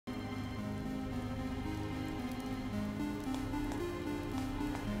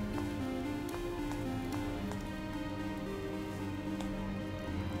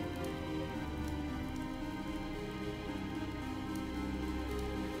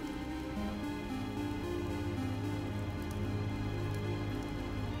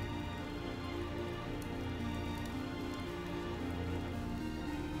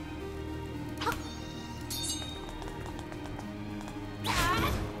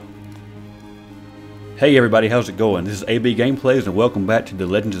Hey everybody, how's it going? This is AB Gameplays and welcome back to The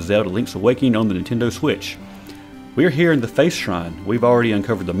Legend of Zelda Link's Awakening on the Nintendo Switch. We're here in the Face Shrine. We've already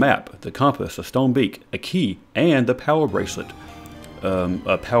uncovered the map, the compass, a stone beak, a key, and the power bracelet.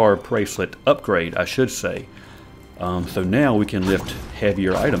 A power bracelet upgrade, I should say. So now we can lift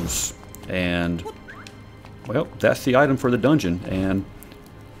heavier items. And, well, that's the item for the dungeon. And,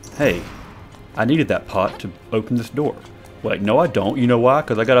 hey, I needed that pot to open this door. Wait, no I don't. You know why?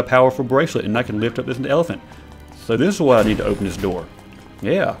 Because I got a powerful bracelet and I can lift up this elephant. So this is why I need to open this door.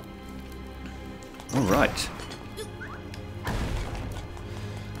 Yeah. Alright.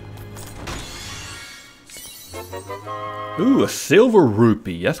 Ooh, a silver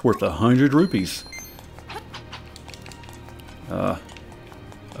rupee. That's worth 100 rupees.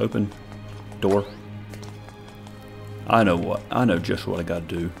 Open. Door. I know just what I gotta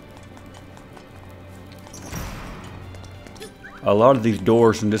do. A lot of these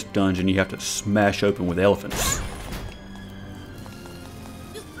doors in this dungeon you have to smash open with elephants.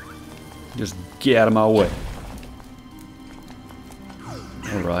 Just get out of my way.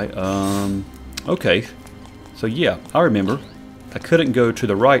 Alright, okay. So yeah, I remember. I couldn't go to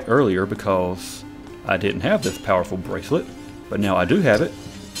the right earlier because I didn't have this powerful bracelet. But now I do have it.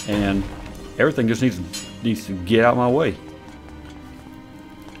 And everything just needs to get out of my way.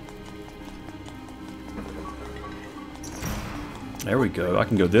 There we go. I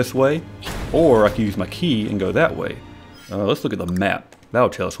can go this way, or I can use my key and go that way. Let's look at the map. That'll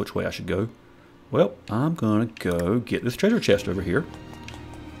tell us which way I should go. Well, I'm gonna go get this treasure chest over here.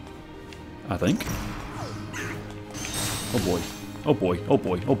 I think. Oh boy. Oh boy. Oh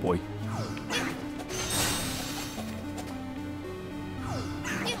boy. Oh boy.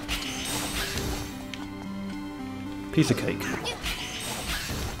 Piece of cake.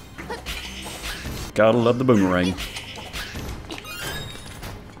 Gotta love the boomerang.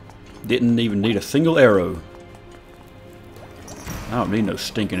 Didn't even need a single arrow. I don't need no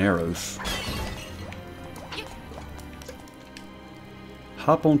stinking arrows.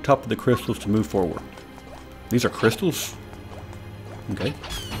 Hop on top of the crystals to move forward. These are crystals? Okay.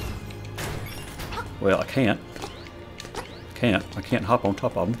 Well, I can't. I can't hop on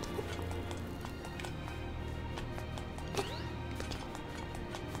top of them.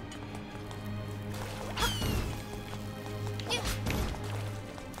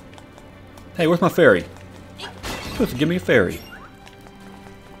 Hey, where's my fairy? You're supposed to give me a fairy.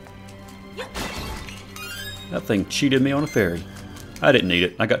 That thing cheated me on a fairy. I didn't need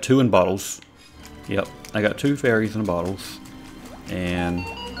it. I got 2 in bottles. Yep, I got 2 fairies in bottles. And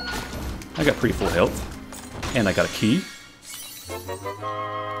I got pretty full health. And I got a key.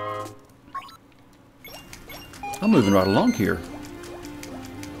 I'm moving right along here.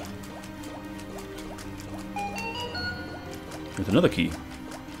 There's another key.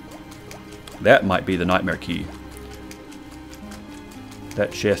 That might be the nightmare key.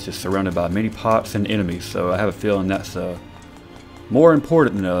 That chest is surrounded by many pots and enemies, so I have a feeling that's more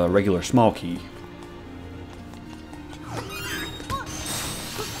important than a regular small key.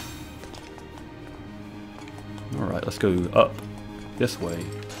 Alright, let's go up this way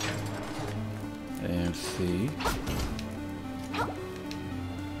and see.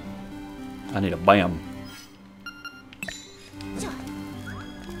 I need a bam.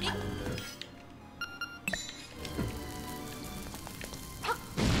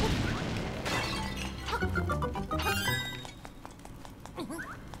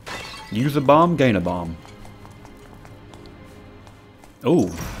 Use a bomb, gain a bomb. Oh,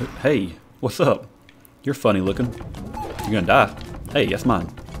 hey, what's up? You're funny looking. You're gonna die. Hey, that's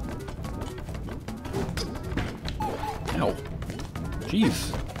mine. Ow.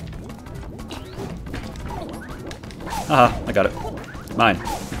 Jeez. Haha, I got it. Mine.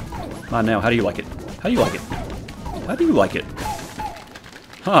 Mine now. How do you like it? How do you like it? How do you like it?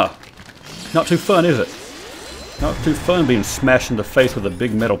 Huh. Not too fun, is it? Not too fun being smashed in the face with a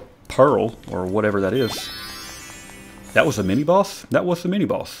big metal pearl, or whatever that is. That was the mini-boss? That was the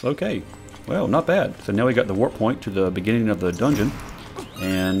mini-boss. Okay. Well, not bad. So now we got the warp point to the beginning of the dungeon.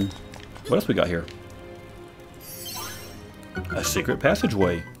 And what else we got here? A secret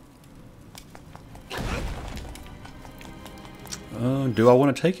passageway. Do I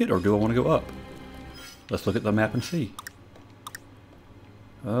want to take it, or do I want to go up? Let's look at the map and see.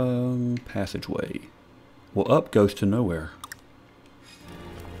 Passageway. Well, up goes to nowhere.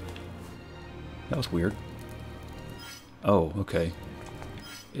 That was weird. Oh, okay.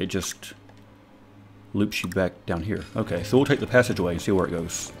 It just loops you back down here. Okay, so we'll take the passageway and see where it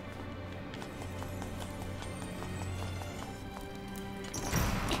goes.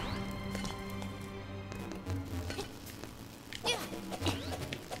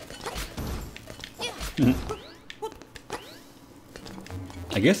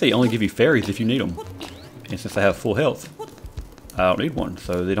 I guess they only give you fairies if you need them. And since I have full health, I don't need one,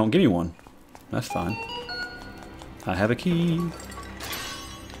 so they don't give me one. That's fine. I have a key.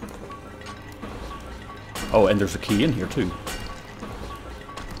 Oh, and there's a key in here too.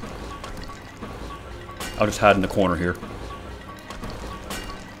 I'll just hide in the corner here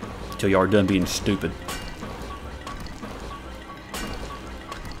until y'all are done being stupid.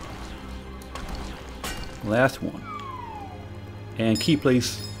 Last one. And key,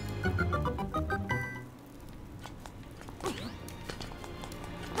 please.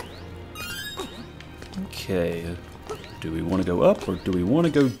 Okay. Do we want to go up or do we want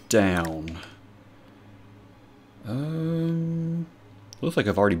to go down? Looks like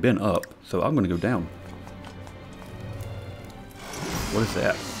I've already been up, so I'm going to go down. What is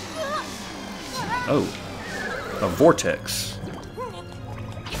that? Oh, a vortex.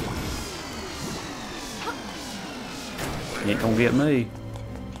 You ain't gonna get me.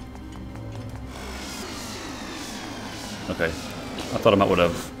 Okay, I thought I would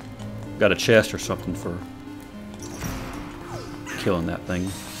have got a chest or something for killing that thing.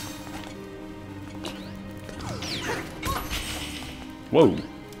 Whoa.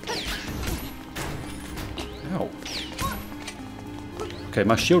 Ow. Okay,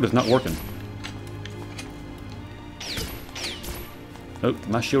 my shield is not working. Oh,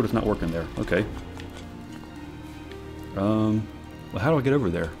 my shield is not working there. Okay. Well, how do I get over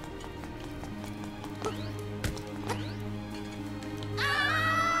there?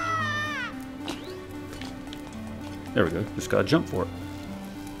 There we go. Just gotta jump for it.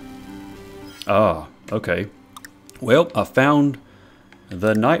 Ah, okay. Well, I found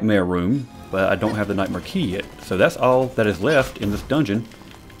the nightmare room, but I don't have the nightmare key yet. So that's all that is left in this dungeon,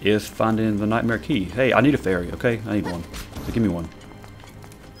 is finding the nightmare key. Hey, I need a fairy, okay? I need one. So give me one.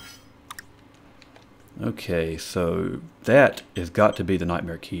 Okay, so that has got to be the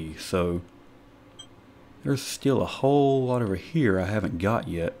nightmare key. So there's still a whole lot over here I haven't got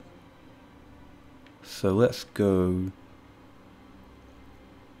yet. So let's go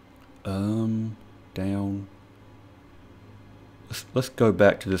down. Let's go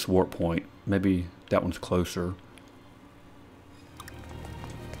back to this warp point. Maybe that one's closer.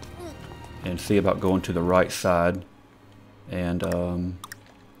 And see about going to the right side. And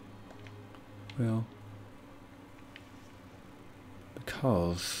well,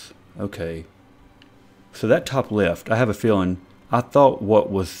 because, okay. So that top left, I have a feeling, I thought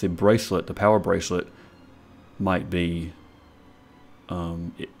what was the bracelet, the power bracelet, might be,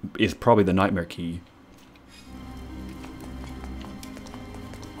 is probably the nightmare key.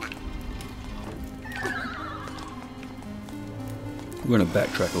 We're going to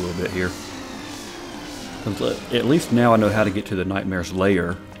backtrack a little bit here. At least now I know how to get to the nightmare's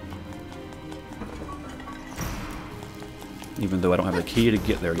lair. Even though I don't have the key to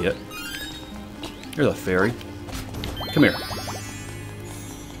get there yet. Here's a fairy. Come here.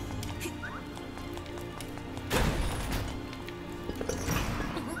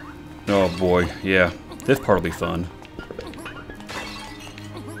 Oh boy, yeah. This part will be fun.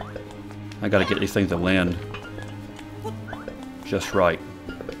 I gotta get these things to land just right.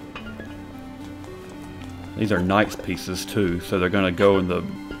 These are knights pieces too, so they're gonna go in the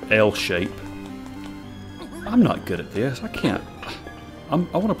L shape. I'm not good at this. I can't. I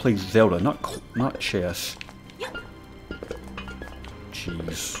want to play Zelda, not chess.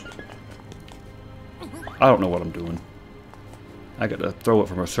 Jeez. I don't know what I'm doing. I got to throw it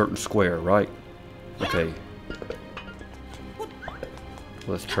from a certain square, right? Okay.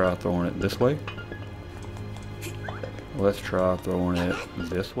 Let's try throwing it this way. Let's try throwing it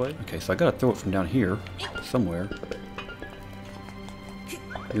this way. Okay, so I got to throw it from down here somewhere.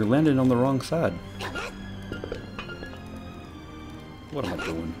 You're landing on the wrong side. What am I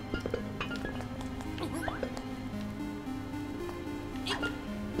doing?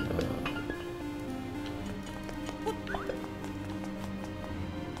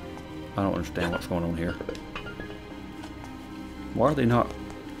 I don't understand what's going on here. Why are they not?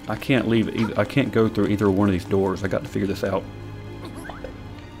 I can't leave either. I can't go through either one of these doors. I got to figure this out.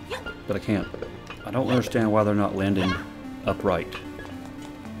 But I can't. I don't understand why they're not landing upright.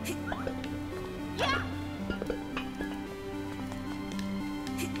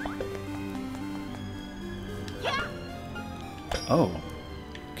 Oh,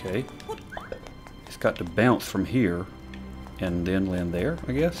 okay. It's got to bounce from here and then land there,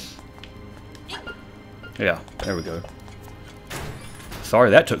 I guess. Yeah, there we go. Sorry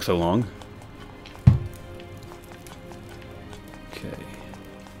that took so long. Okay.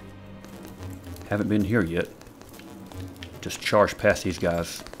 Haven't been here yet. Just charge past these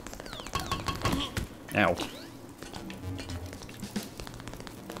guys. Ow.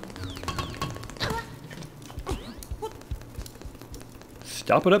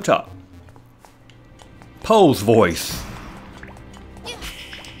 Stop it up top. Poe's voice.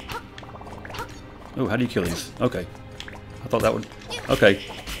 Oh, how do you kill these? Okay. I thought that would... Okay.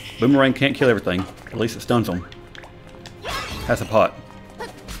 Boomerang can't kill everything. At least it stuns them. Has a pot.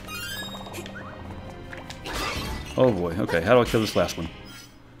 Oh boy. Okay, how do I kill this last one?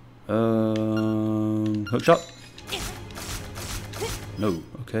 Hook shot? No.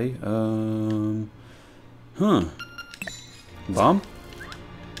 Okay. Bomb?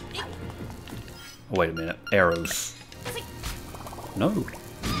 Oh, wait a minute. Arrows. No.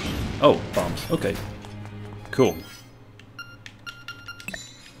 Oh, bombs. Okay. Cool.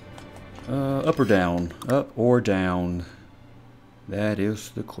 Up or down? Up or down? That is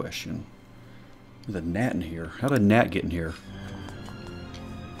the question. There's a gnat in here. How did a gnat get in here?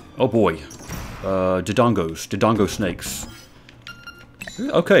 Oh boy. Dodongo snakes.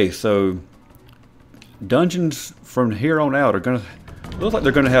 Okay, so dungeons from here on out are gonna look like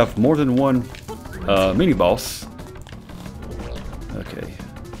they're gonna have more than one mini boss. Okay.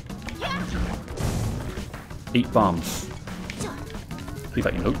 Eat bombs. See if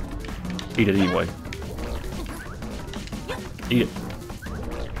I can. Nope. Eat it anyway. Eat it.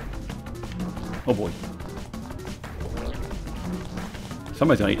 Oh boy.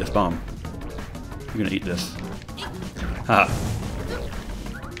 Somebody's gonna eat this bomb. You're gonna eat this. Ha.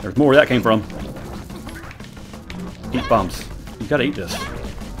 There's more where that came from. Eat bombs. You gotta eat this.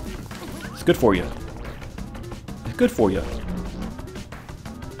 It's good for you. It's good for you.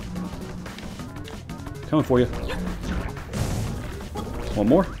 Coming for you. One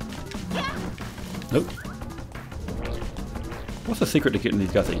more? Nope. What's the secret to getting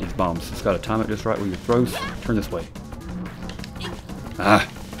these guys to eat these bombs? It's got to time it just right with your throws. Turn this way. Ah.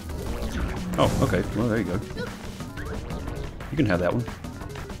 Oh, okay. Well, there you go. You can have that one.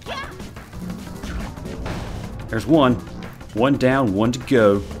 There's one. One down, one to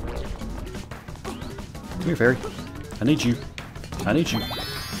go. Come here, fairy. I need you. I need you.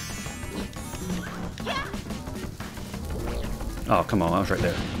 Oh, come on. I was right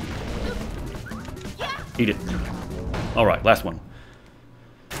there. Eat it. Alright, last one.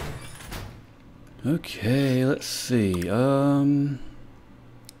 Okay, let's see.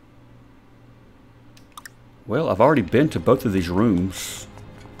 Well, I've already been to both of these rooms.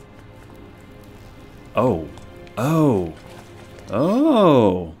 Oh. Oh.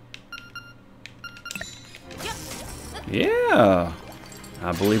 Oh. Yeah.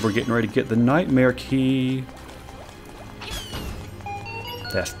 I believe we're getting ready to get the nightmare key.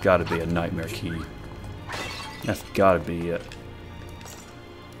 That's gotta be a nightmare key. That's gotta be it.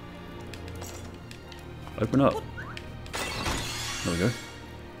 Open up. There we go.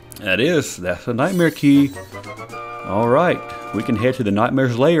 That's a nightmare key. Alright, we can head to the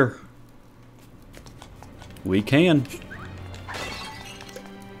nightmare's lair. We can.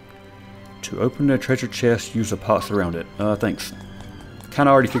 To open the treasure chest, use the pots around it. Thanks.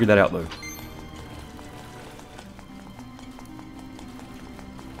 Kinda already figured that out though.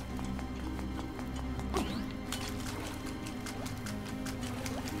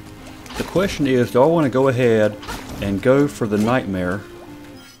 The question is, do I want to go ahead and go for the nightmare,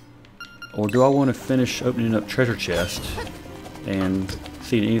 or do I want to finish opening up treasure chest and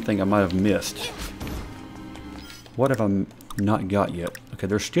see anything I might have missed? What have I not got yet? Okay,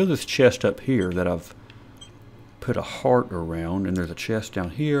 there's still this chest up here that I've put a heart around, and there's a chest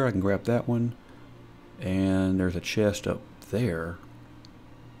down here. I can grab that one, and there's a chest up there.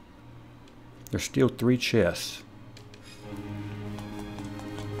 There's still 3 chests.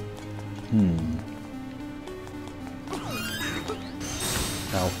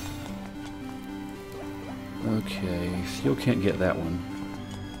 Ow. Okay, still can't get that one.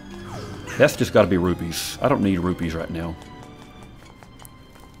 That's just got to be rupees. I don't need rupees right now.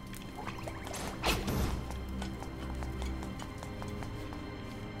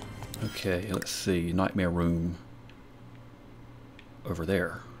 Okay, let's see. Nightmare room. Over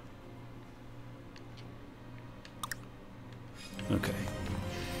there. Okay.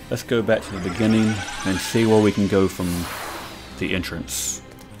 Let's go back to the beginning and see where we can go from the entrance.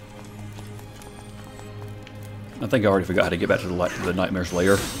 I think I already forgot how to get back to the nightmare's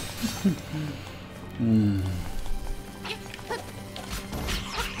lair.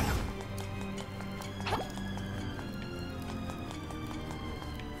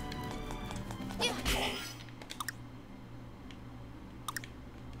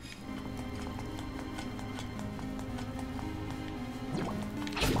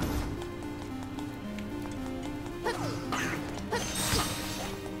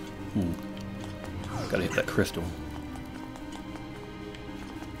 Gotta hit that crystal.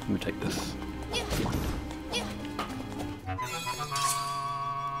 Let me take this.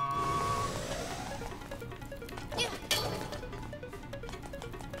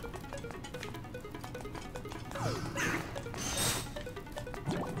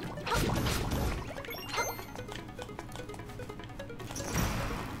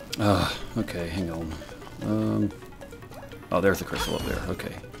 Okay, hang on. Oh, there's the crystal up there.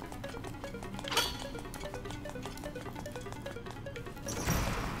 Okay.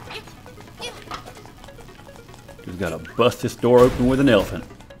 Just gotta bust this door open with an elephant.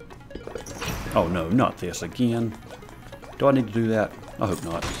 Oh no, not this again. Do I need to do that? I hope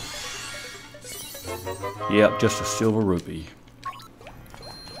not. Yep, just a silver rupee.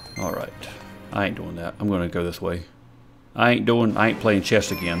 Alright. I ain't doing that. I'm gonna go this way. I ain't playing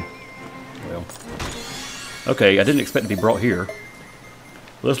chess again. Well. Okay, I didn't expect to be brought here.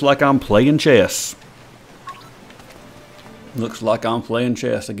 Looks like I'm playing chess. Looks like I'm playing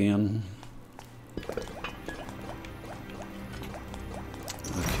chess again.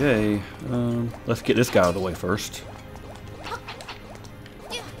 Okay, let's get this guy out of the way first.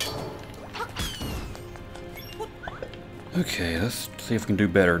 Okay, let's see if we can do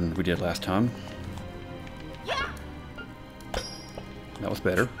better than we did last time. That was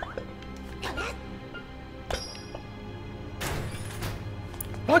better.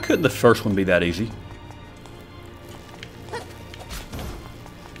 Why couldn't the first one be that easy?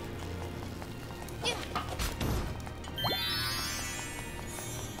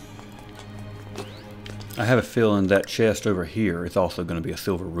 I have a feeling that chest over here is also going to be a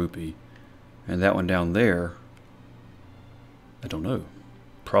silver rupee. And that one down there, I don't know.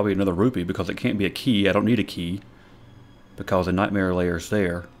 Probably another rupee because it can't be a key. I don't need a key because the nightmare layer is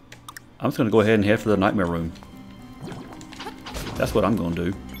there. I'm just going to go ahead and head for the nightmare room. That's what I'm going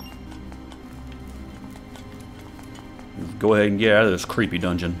to do. Go ahead and get out of this creepy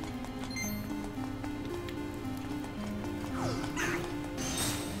dungeon.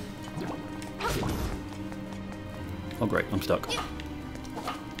 Oh great, I'm stuck. I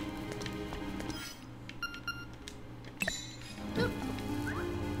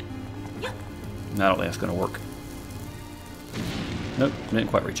don't think that's going to work. Nope, didn't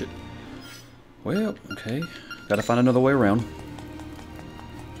quite reach it. Well, okay. Gotta find another way around.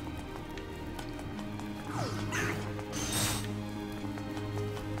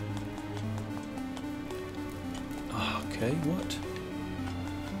 Okay, what?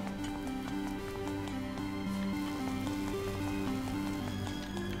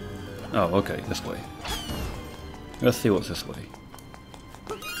 Oh, okay, this way. Let's see what's this way.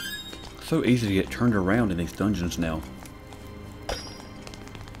 So easy to get turned around in these dungeons now.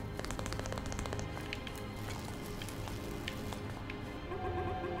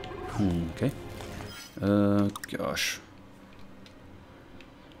 Okay. Gosh.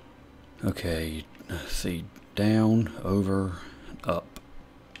 Okay, let's see. Down, over, up.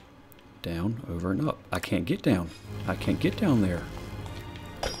 Down, over, and up. I can't get down. I can't get down there.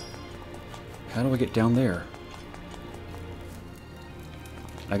 How do I get down there?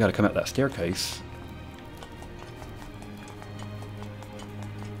 I gotta come out that staircase.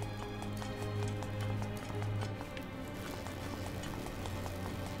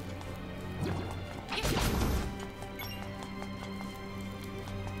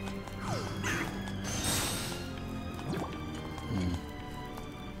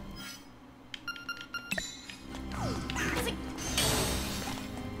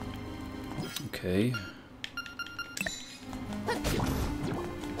 Okay.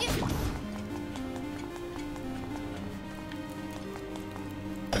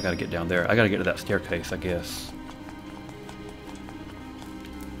 I gotta get down there. I gotta get to that staircase, I guess.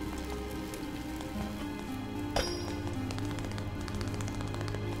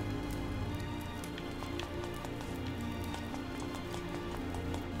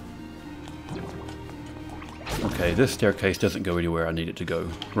 Okay, this staircase doesn't go anywhere I need it to go,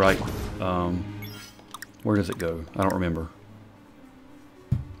 right? Where does it go? I don't remember.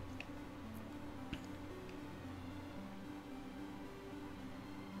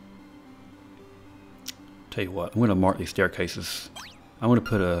 Tell you what, I'm going to mark these staircases. I'm going to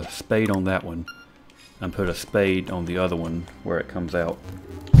put a spade on that one and put a spade on the other one where it comes out,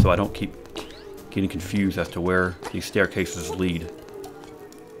 so I don't keep getting confused as to where these staircases lead.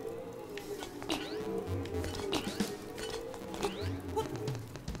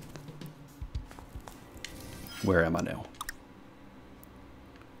 Where am I now?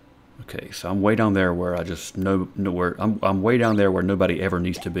 Okay, so I'm way down there where I just know where I'm way down there where nobody ever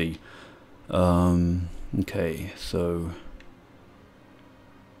needs to be. Okay, so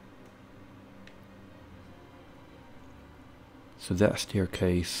So that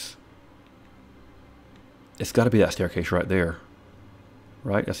staircase, it's got to be that staircase right there,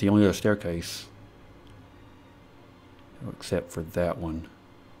 right? That's the only other staircase, except for that one.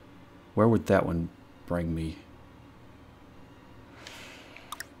 Where would that one bring me?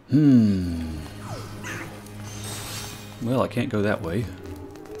 Well, I can't go that way.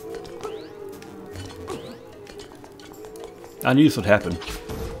 I knew this would happen.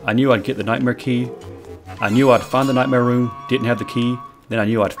 I knew I'd get the nightmare key. I knew I'd find the nightmare room, didn't have the key. Then I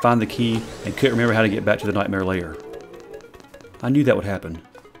knew I'd find the key and couldn't remember how to get back to the nightmare lair. I knew that would happen.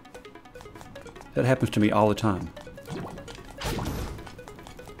 That happens to me all the time.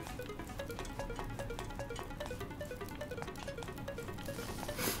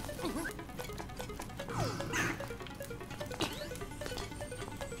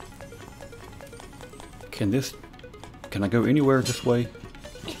 Can I go anywhere this way?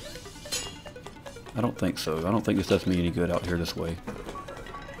 I don't think so. I don't think this does me any good out here this way.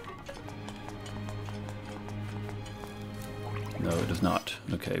 No, it does not.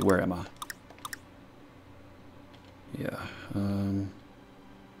 Okay, where am I? Yeah.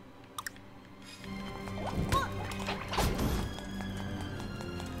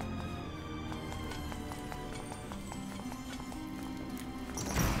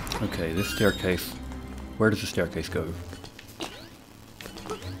 Okay, this staircase. Where does the staircase go?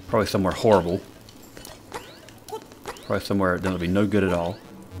 Probably somewhere horrible. Probably somewhere that'll be no good at all.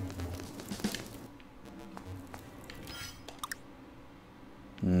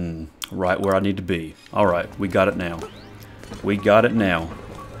 Right where I need to be. Alright, we got it now. We got it now.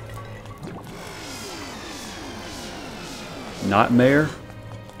 Nightmare,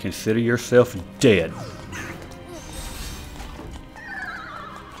 consider yourself dead.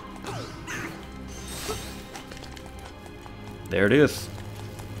 There it is.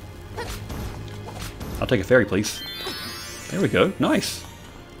 I'll take a ferry, please. There we go. Nice.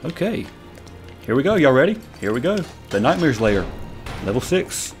 Okay. Here we go. Y'all ready? Here we go. The Nightmare's Lair. Level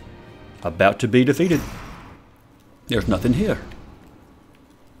 6. About to be defeated. There's nothing here.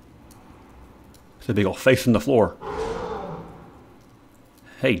 It's a big old face in the floor.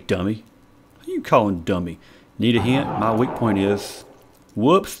 Hey, dummy. Who you calling dummy? Need a hint? My weak point is...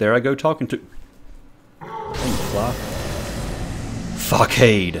 Whoops, there I go talking to... Fly.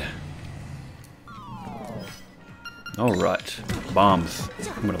 Facade. Alright. Bombs.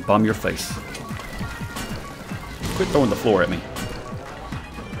 I'm gonna bomb your face. Quit throwing the floor at me.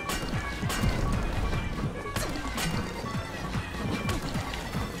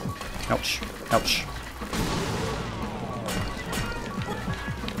 Ouch. Ouch.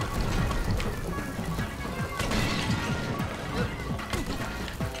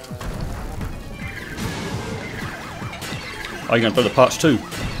 Oh, you're gonna throw the pots too.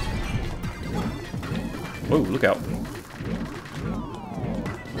 Whoa, look out.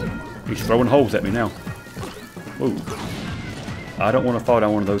 He's throwing holes at me now. Whoa. I don't want to fall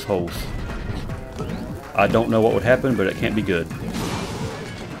down one of those holes. I don't know what would happen, but it can't be good.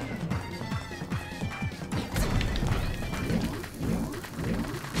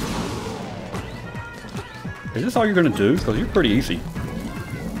 Is this all you're going to do? Because you're pretty easy.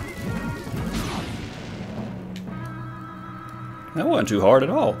 That wasn't too hard at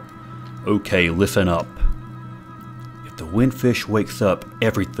all. Okay, listen up. If the windfish wakes up,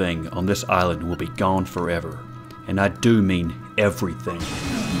 everything on this island will be gone forever. And I do mean everything.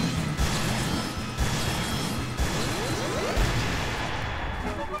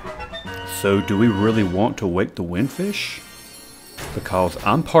 So do we really want to wake the windfish? Because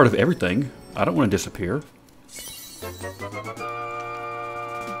I'm part of everything. I don't want to disappear.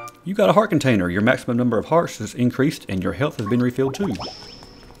 You got a heart container. Your maximum number of hearts is increased and your health has been refilled too.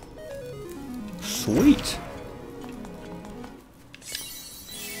 Sweet.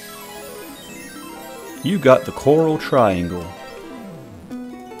 You got the coral triangle.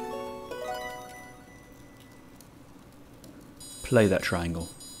 Play that triangle.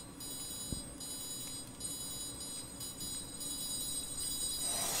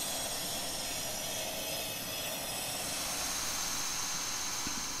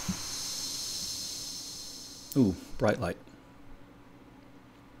 Ooh, bright light.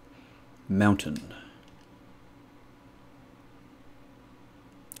 Mountain.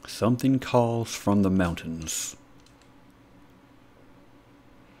 Something calls from the mountains.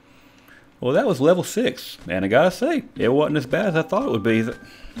 Well, that was level 6, and I gotta say, it wasn't as bad as I thought it would be.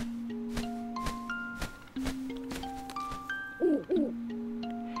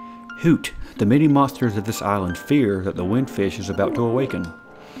 Hoot! The many monsters of this island fear that the windfish is about to awaken.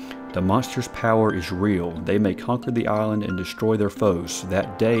 The monster's power is real. They may conquer the island and destroy their foes.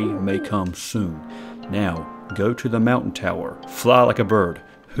 That day may come soon. Now, Go to the mountain tower. Fly like a bird.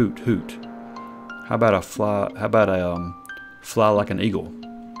 Hoot, hoot. How about a fly? How about a fly like an eagle?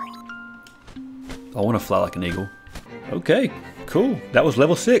 I want to fly like an eagle. Okay, cool. That was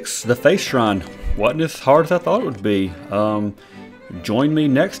level 6, the Face Shrine. Wasn't as hard as I thought it would be. Join me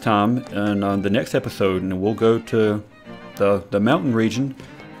next time in the next episode, and we'll go to the mountain region,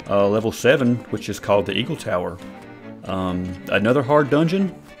 level 7, which is called the Eagle Tower. Another hard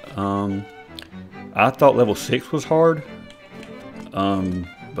dungeon. I thought level 6 was hard,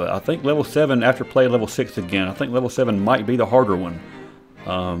 but I think level 7, after playing level 6 again, I think level 7 might be the harder one.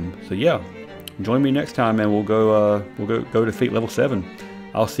 So yeah, join me next time, and we'll go defeat level 7.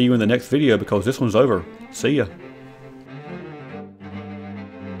 I'll see you in the next video because this one's over. See ya.